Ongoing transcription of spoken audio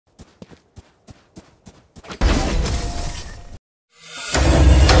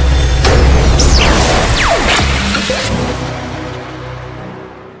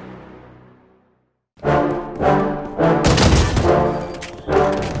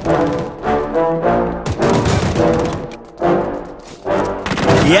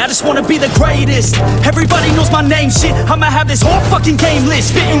Yeah, I just wanna be the greatest. Everybody knows my name, shit. I'ma have this whole fucking game list,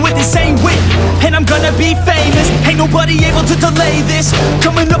 spitting with insane wit, and I'm gonna be famous. Ain't nobody able to delay this.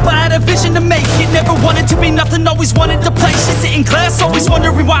 Coming up, I had a vision to make it. Never wanted to be nothing, always wanted to play shit. Sit in class, always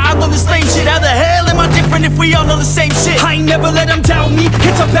wondering why I love this lame shit. How the hell am I different if we all know the same shit? I ain't never let them doubt me,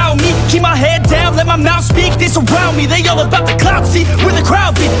 it's about me. Keep my head down, let my mouth speak. They surround me, they all about the clout, see where the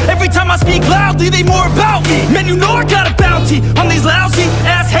crowd be. Every time I speak loudly, they more about me. Man, you know I got a bounty on these lousy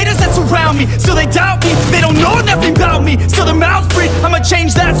ass haters that surround me. Still they doubt me, they don't know nothing about me. Still their mouths breathe, I'ma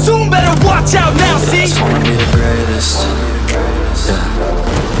change that soon. Better watch out now, see? I just wanna be the greatest,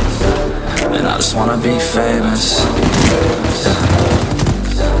 yeah. And I just wanna be famous, yeah.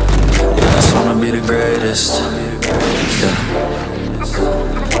 Yeah, I just wanna be the greatest, yeah.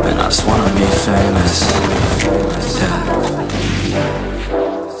 And I just wanna be famous, yeah.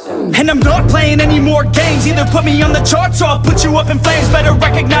 And I'm not playing any more games. Either put me on the charts or I'll put you up in flames. Better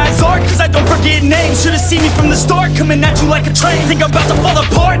recognize art, cause I don't forget names. Should've seen me from the start, coming at you like a train. Think I'm about to fall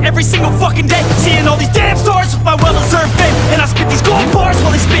apart every single fucking day. Seeing all these damn stars with my well-deserved fame. And I spit these gold bars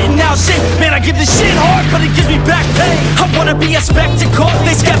while they spitting out shit. Man, I give this shit hard, but it gives me back pain. I wanna be a spectacle,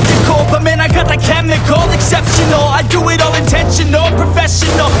 they skeptical, but man, I got that chemical, exceptional. I do it all intentional,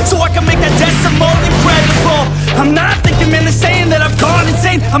 professional, so I can make that decimal incredible. I'm not thinking, man, they're saying that I've gone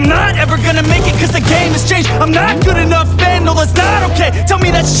insane. I'm not ever gonna make it cause the game has changed. I'm not good enough, man, no that's not okay. Tell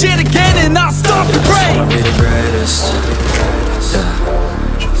me that shit again and I'll stop the brain. I just wanna be the greatest, yeah.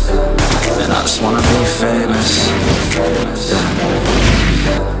 And I just wanna be famous, yeah.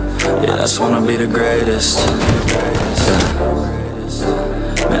 Yeah, I just wanna be the greatest, yeah.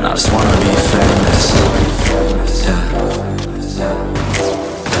 Man, I just wanna be famous, yeah.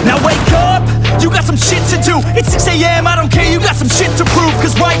 Now wake up, you got some shit to do. It's 6 AM, I don't care, you got some shit to prove.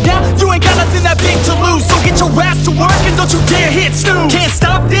 Cause right now, you ain't got nothing that big to lose. So get your ass to work and don't you dare hit snooze. Can't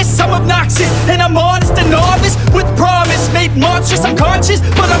stop this, I'm obnoxious, and I'm honest and honest with promise. Made monstrous, I'm conscious,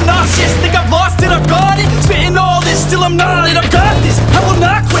 but I'm nauseous. Think I've lost it, I've got it. Spitting all this, still I'm not it, I've got this. I will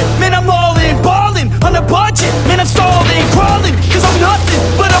not quit, man, I'm all in. Ballin', on a budget, man, I'm stalling. Crawling, cause I'm nothing,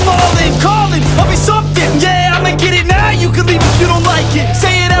 but I'm all in. Calling, I'll be something, yeah, I'ma get it now. You can leave if you don't like it.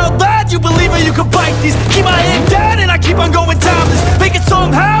 Say it out loud, you believe it, you can bite this. Keep my head down and I keep on going timeless. Make it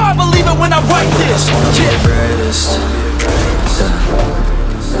somehow, I believe it when I write this. I just wanna be the greatest,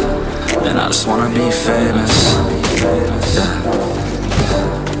 yeah. And I just wanna be famous, yeah.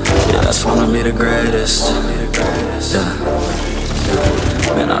 Yeah, I just wanna be the greatest,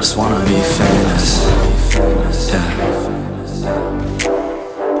 yeah. And I just wanna be famous.